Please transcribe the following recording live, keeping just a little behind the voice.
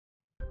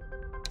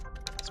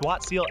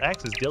SWAT SEAL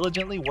X is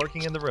diligently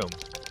working in the room.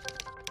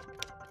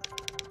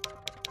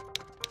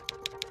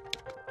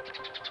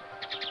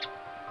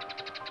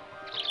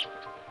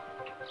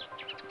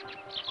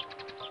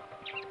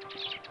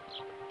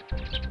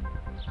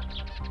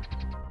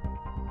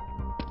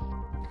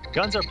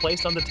 Guns are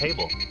placed on the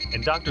table,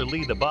 and Dr.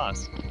 Lee, the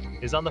boss,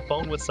 is on the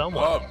phone with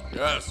someone. Oh,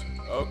 yes.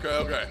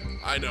 Okay.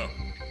 I know.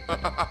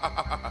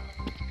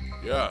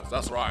 Yes,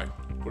 that's right.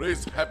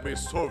 Please help me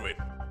solve it.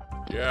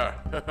 Yeah,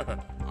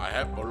 I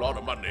have a lot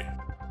of money.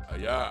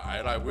 Yeah,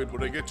 and I will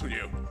bring it to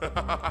you.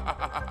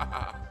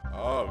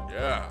 Oh,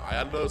 yeah, I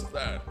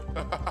understand.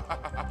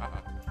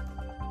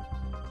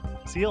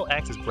 SEAL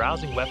X is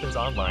browsing weapons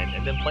online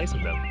and then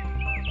placing them.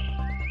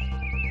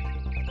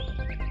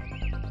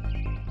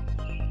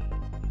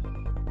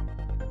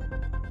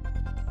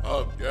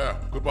 Oh, yeah,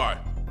 goodbye.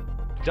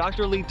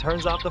 Dr. Lee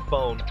turns off the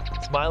phone,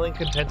 smiling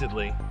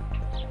contentedly.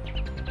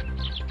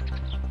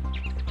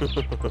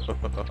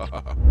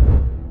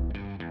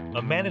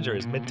 A manager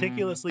is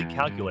meticulously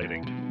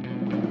calculating.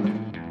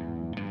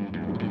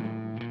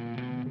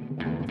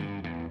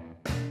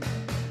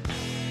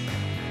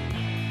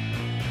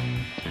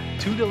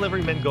 Two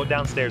deliverymen go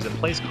downstairs and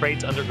place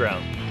crates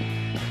underground.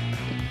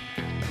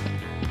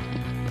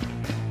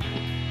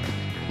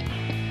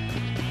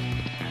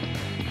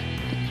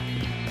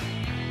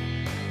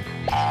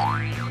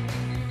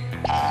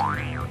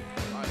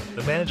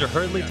 The manager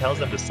hurriedly tells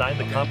them to sign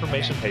the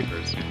confirmation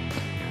papers.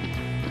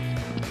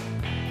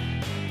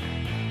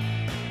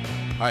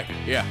 Hi,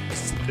 yeah.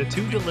 The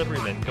two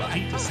deliverymen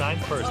compete to sign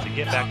first to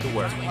get back to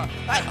work.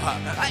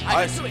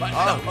 Hi,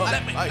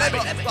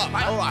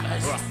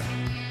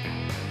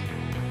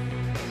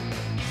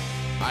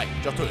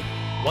 just do it.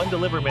 One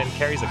deliveryman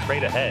carries a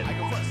crate ahead.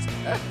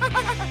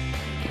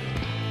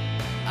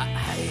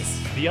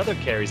 The other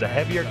carries a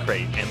heavier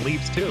crate and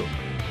leaves too.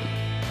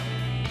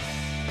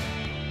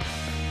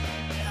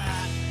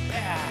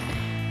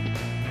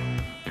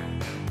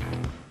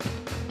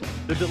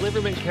 The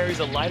deliveryman carries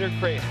a lighter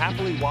crate,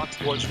 happily walks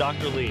towards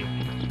Dr. Lee.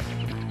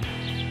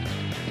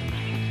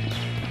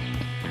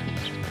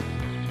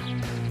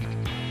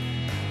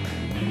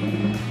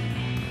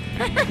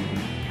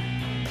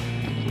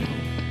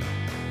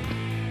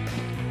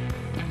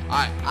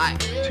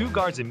 Two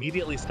guards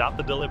immediately stop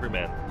the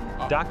deliveryman.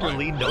 Dr.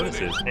 Lee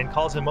notices and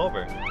calls him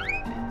over.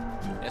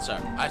 Yes, sir.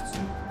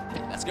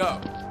 Let's go.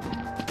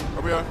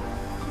 Come here.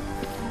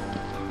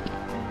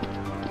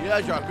 Yeah,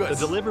 you're good.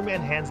 The deliveryman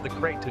hands the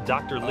crate to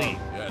Dr. Lee,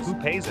 yes. who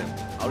pays him.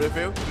 How do you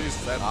feel? Please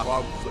send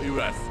from the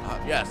US.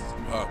 Yes.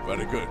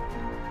 Very good.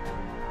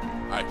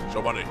 Hi,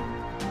 show money.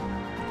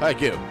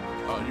 Thank you.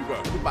 You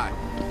go. Goodbye.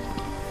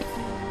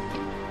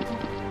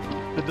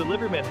 The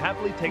deliveryman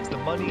happily takes the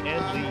money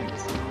and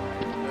leaves.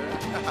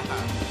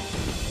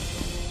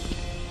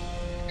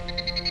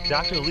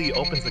 Dr. Lee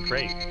opens the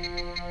crate.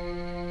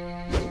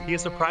 He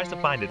is surprised to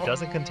find it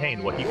doesn't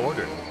contain what he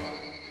ordered.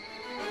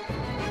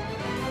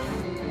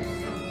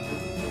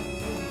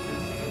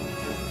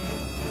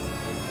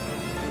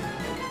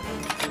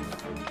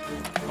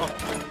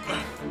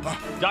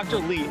 Dr.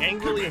 Lee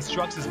angrily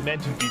instructs his men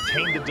to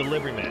detain the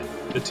deliveryman.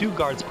 The two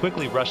guards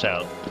quickly rush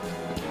out.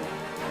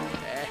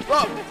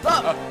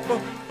 Stop!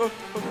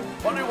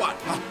 What do you want?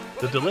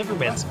 The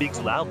deliveryman speaks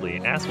loudly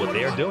and asks what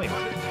they are doing.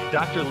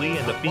 Dr. Lee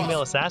and the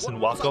female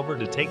assassin walk over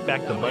to take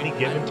back the money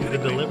given to the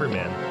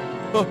deliveryman.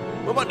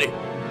 My money!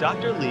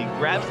 Dr. Lee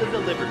grabs the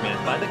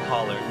deliveryman by the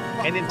collar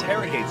and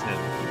interrogates him.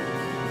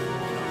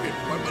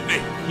 My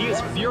money! He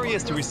is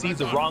furious to receive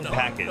the wrong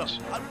package.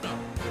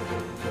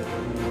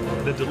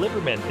 The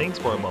deliveryman thinks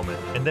for a moment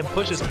and then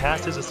pushes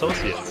past his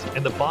associates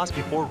and the boss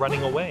before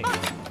running away.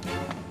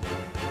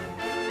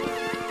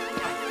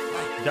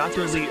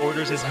 Dr. Lee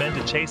orders his men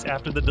to chase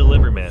after the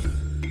deliveryman.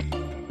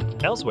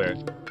 Elsewhere,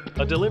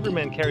 a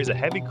deliveryman carries a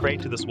heavy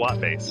crate to the SWAT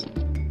base.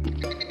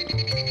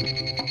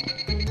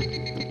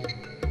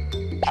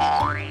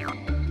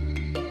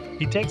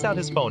 He takes out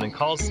his phone and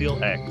calls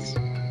SEAL X.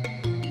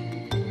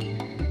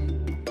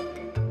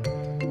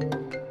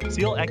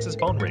 SEAL X's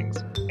phone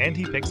rings, and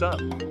he picks up.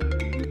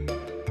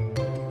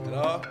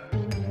 Hello?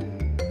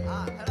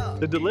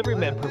 The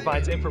deliveryman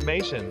provides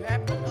information,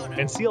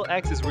 and SEAL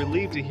X is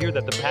relieved to hear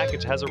that the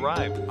package has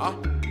arrived. Huh?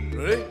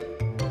 Really?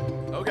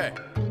 Okay.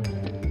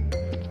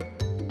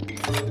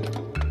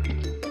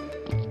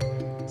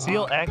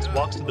 SEAL X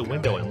walks to the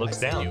window and looks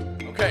down.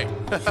 Okay.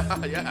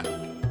 Yeah.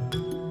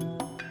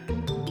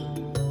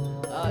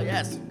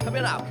 Yes. Come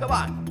here now. Come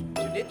on.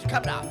 You need to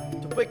come now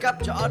to pick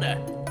up your order.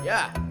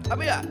 Yeah.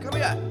 Come here. Come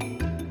here.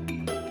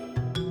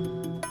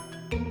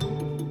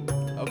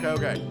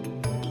 Okay.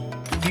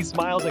 He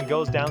smiles and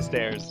goes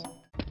downstairs.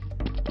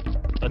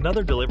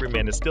 Another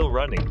deliveryman is still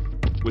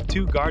running, with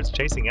two guards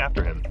chasing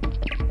after him.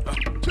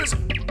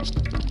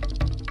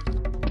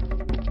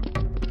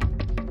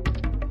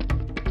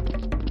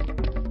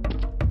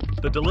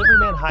 The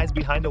deliveryman hides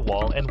behind a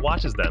wall and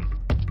watches them.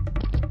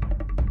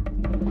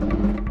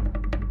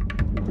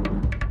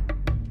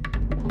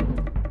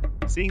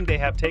 Seeing they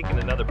have taken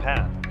another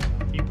path,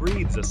 he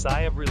breathes a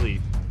sigh of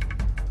relief.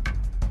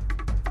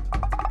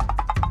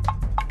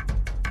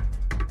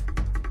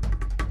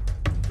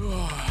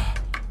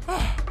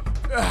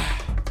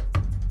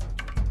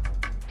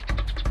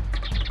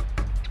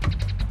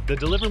 The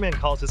deliveryman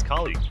calls his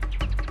colleague.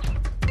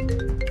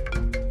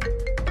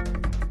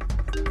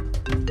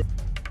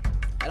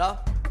 Hello?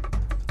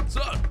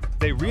 Sir!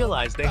 They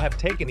realize they have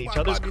taken each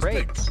other's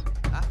crates.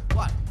 Huh?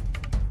 What?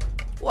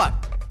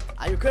 What?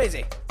 Are you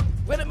crazy?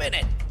 Wait a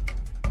minute.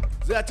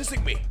 They are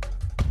testing me.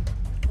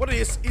 What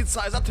is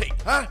inside that thing,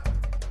 huh?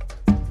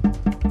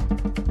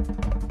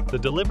 The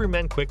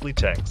deliveryman quickly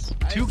checks.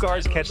 Two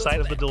guards catch sight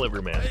of the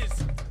deliveryman.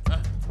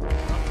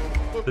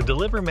 The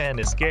deliveryman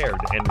is scared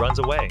and runs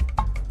away.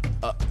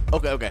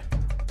 Okay.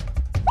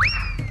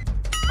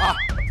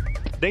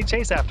 They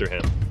chase after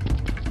him.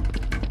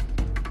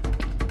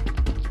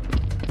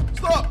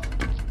 Stop!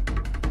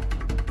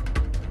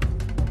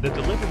 The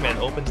deliveryman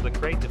opens the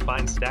crate to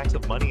find stacks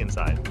of money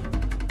inside.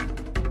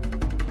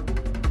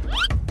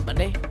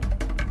 Money?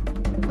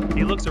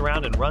 He looks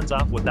around and runs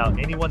off without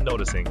anyone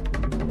noticing.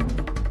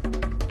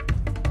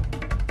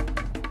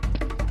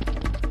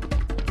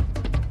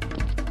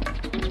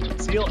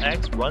 SEAL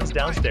X runs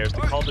downstairs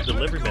to call the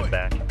deliveryman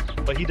back,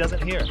 but he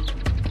doesn't hear.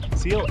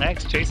 SEAL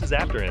X chases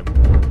after him.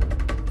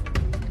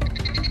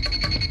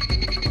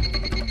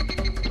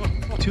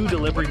 Two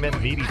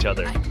deliverymen meet each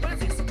other. What is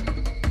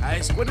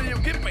this? What did you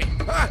give me?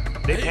 Huh?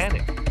 They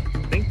panic,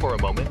 think for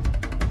a moment,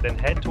 then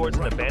head towards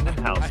an abandoned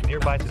house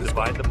nearby to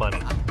divide the money.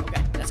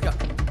 Okay, let's go.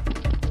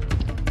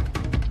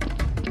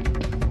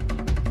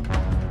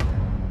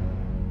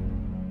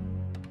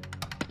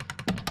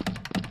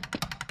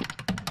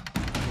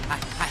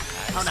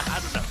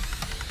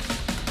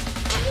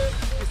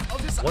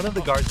 One of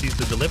the guards sees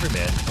the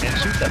deliveryman and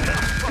shoots at them.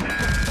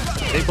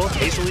 They both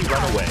hastily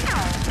run away.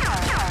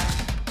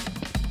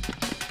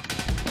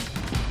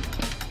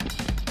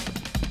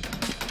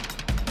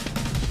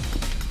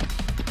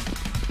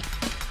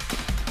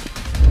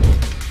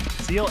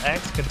 SEAL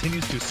X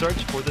continues to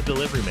search for the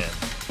deliveryman.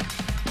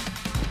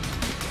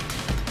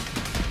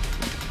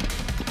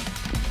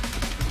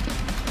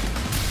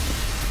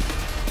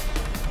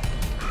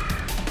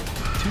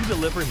 Two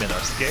deliverymen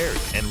are scared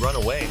and run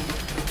away.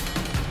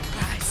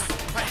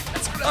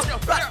 Let's go.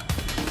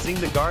 Seeing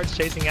the guards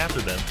chasing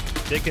after them,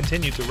 they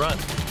continue to run.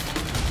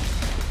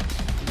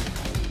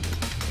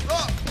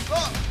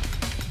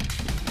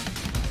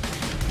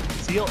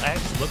 SEAL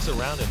X looks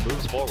around and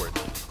moves forward.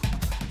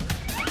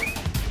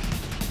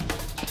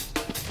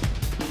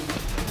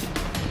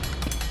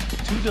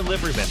 Two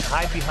deliverymen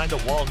hide behind a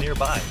wall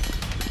nearby.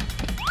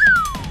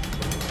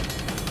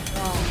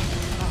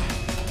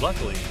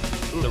 Luckily,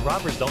 the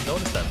robbers don't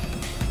notice them.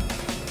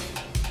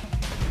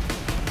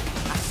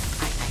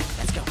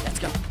 Let's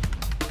go.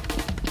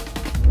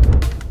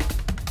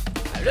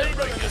 I really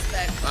don't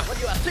understand what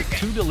you are thinking.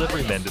 Two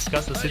deliverymen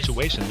discuss the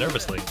situation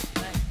nervously.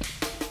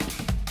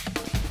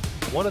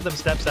 One of them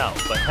steps out,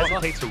 but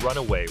hesitates to run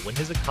away when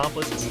his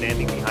accomplice is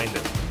standing behind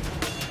him.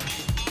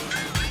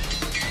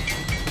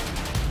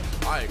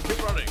 Alright,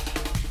 keep running.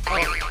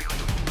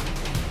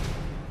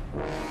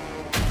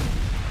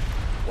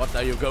 What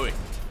are you going?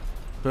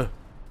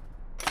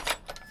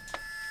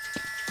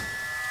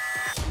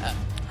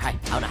 Hi,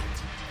 Auna.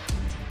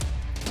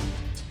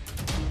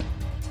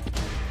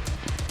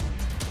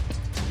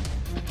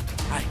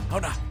 Hi,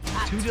 Hona.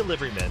 Two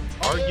deliverymen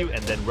argue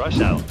and then rush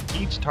out,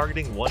 each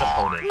targeting one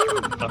opponent.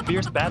 A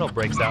fierce battle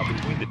breaks out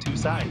between the two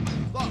sides.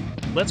 Stop.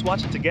 Let's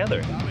watch it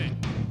together.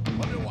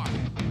 What do you want?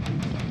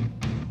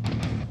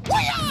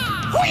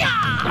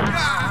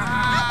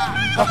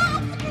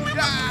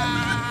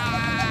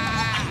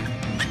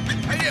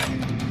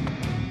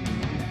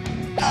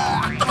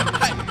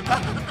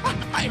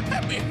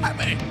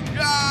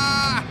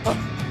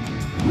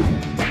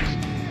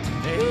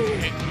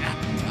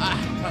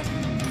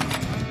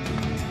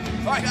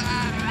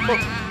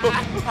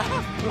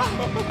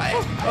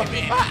 Help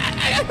me.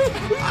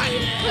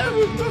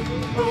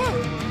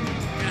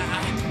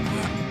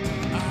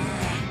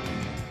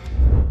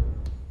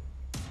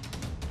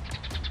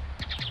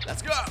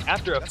 Let's go.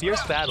 After a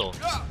fierce battle,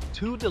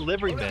 two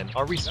deliverymen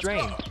are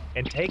restrained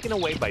and taken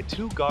away by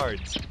two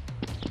guards.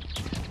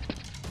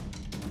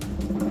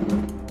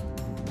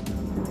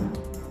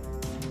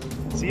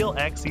 SEAL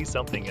X sees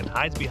something and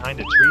hides behind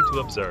a tree to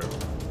observe.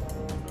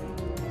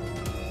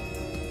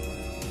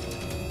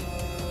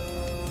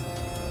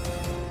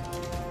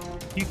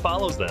 He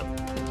follows them.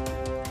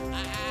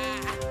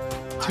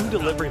 Two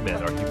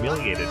deliverymen are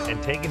humiliated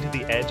and taken to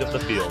the edge of the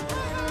field.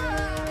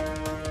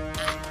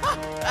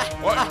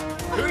 What?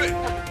 Do it.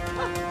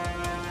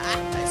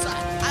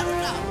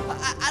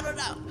 I don't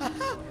know.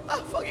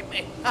 Forgive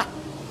me.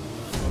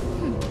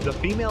 The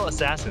female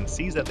assassin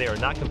sees that they are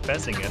not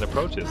confessing and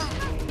approaches.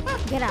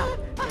 Get out.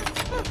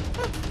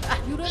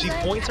 She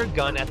points her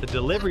gun at the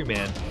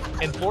deliveryman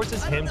and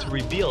forces him to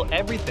reveal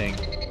everything.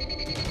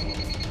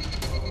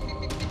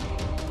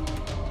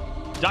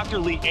 Dr.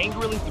 Lee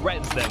angrily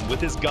threatens them with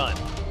his gun.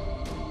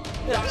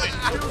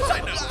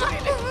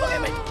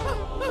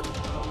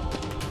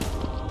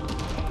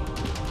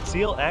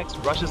 SEAL X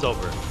rushes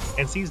over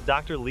and sees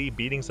Dr. Lee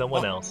beating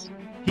someone else.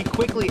 He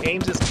quickly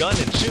aims his gun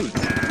and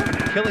shoots,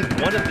 killing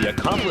one of the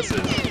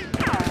accomplices.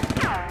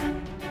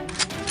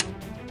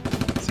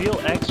 SEAL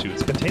X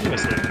shoots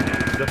continuously.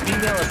 The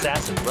female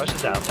assassin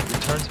rushes out and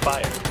returns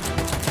fire.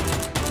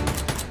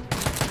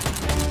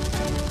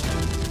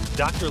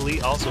 Dr.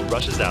 Lee also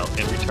rushes out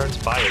and returns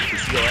fire to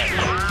SEAL X.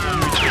 He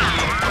retreats.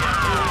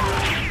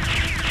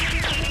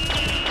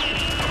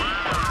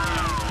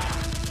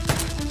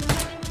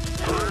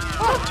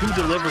 Two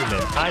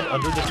deliverymen hide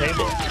under the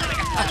table.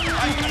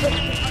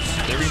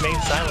 They remain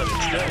silent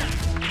instead.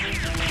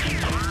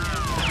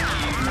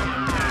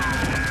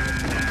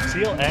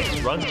 SEAL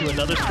X runs to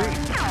another street.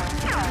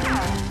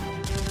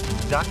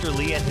 Dr.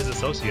 Lee and his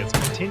associates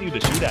continue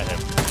to shoot at him.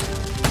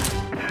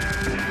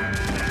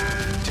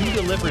 Two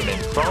deliverymen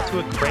crawl to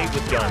a crate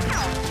with guns.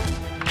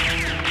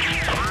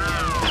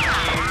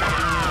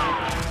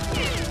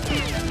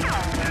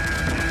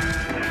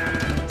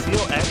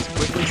 SEAL X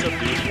quickly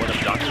subdues one of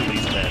Dr.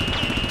 Lee's men.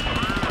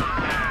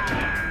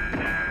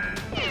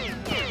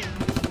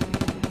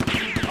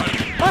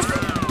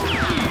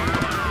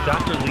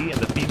 Dr. Lee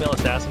and the female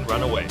assassin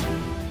run away.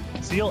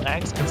 SEAL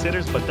X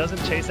considers but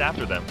doesn't chase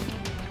after them.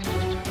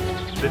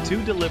 The two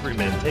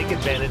deliverymen take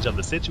advantage of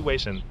the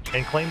situation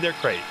and claim their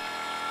crate.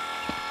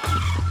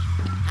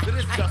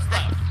 Finish just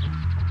left.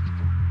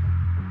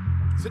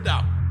 Sit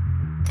down.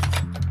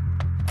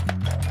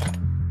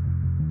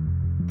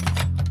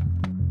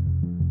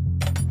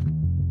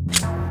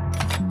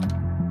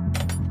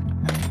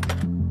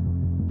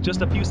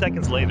 Just a few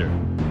seconds later,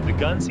 the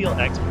gun SEAL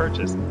X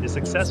purchased is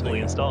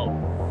successfully installed.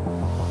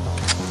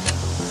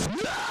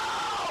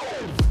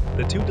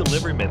 The two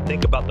deliverymen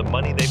think about the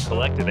money they've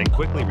collected and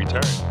quickly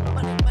return.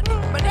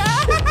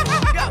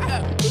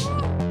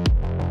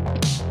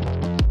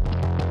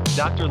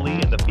 Dr. Lee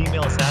and the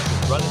female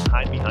assassin run and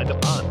hide behind a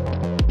pond.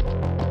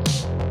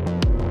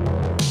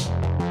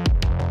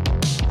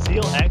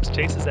 SEAL X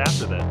chases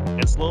after them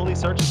and slowly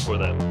searches for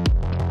them.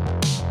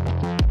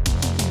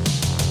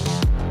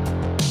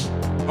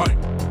 Hi.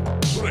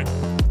 Sorry.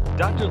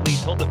 Dr. Lee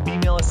told the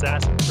female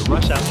assassin to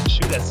rush out and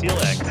shoot at SEAL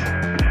X.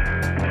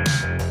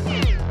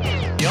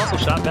 He also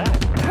shot back.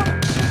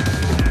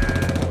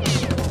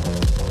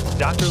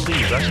 Dr.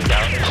 Lee rushes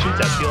out and shoots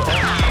at SEAL X.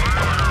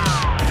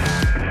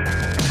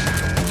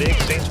 They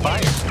exchange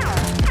fire.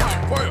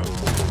 Fire.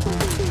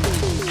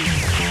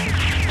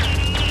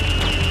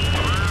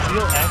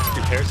 SEAL X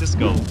prepares his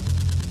scope.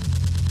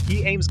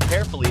 He aims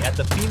carefully at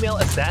the female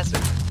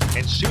assassin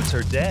and shoots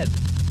her dead.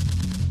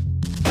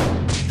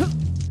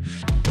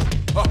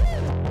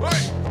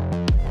 Hey.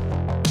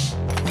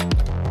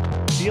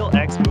 SEAL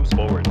X moves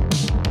forward.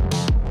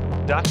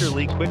 Dr.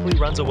 Lee quickly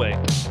runs away.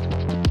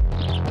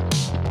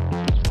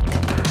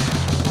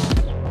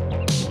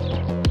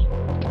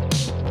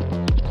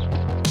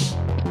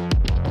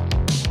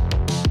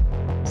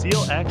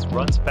 SEAL X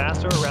runs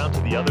faster around to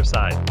the other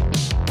side.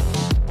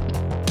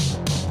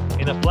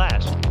 In a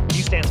flash,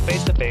 he stands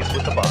face to face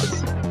with the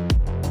boss.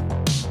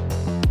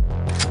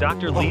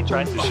 Dr. Lee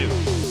tries to shoot,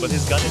 but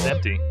his gun is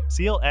empty.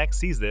 SEAL X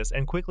sees this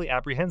and quickly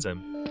apprehends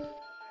him.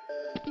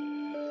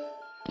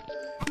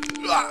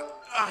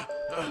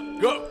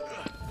 Go.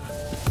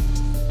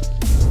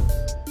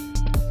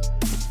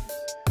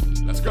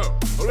 Let's go.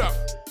 Hold up.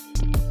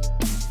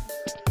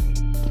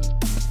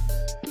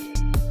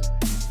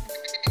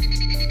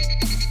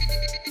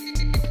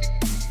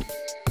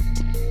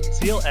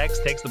 SEAL X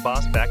takes the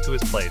boss back to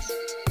his place,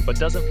 but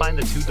doesn't find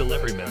the two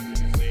deliverymen.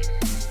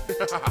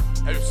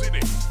 Have you seen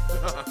it?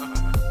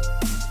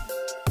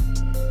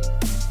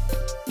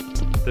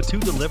 The two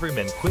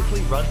deliverymen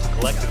quickly run to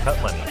collect the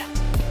cut money.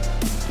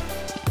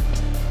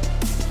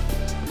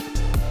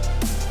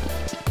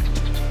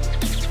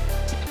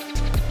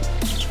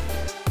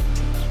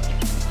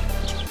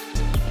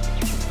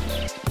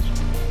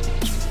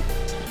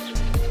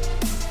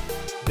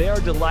 They are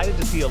delighted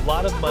to see a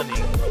lot of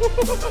money.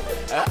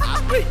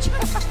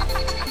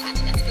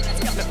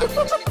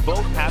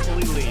 Both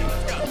happily leave.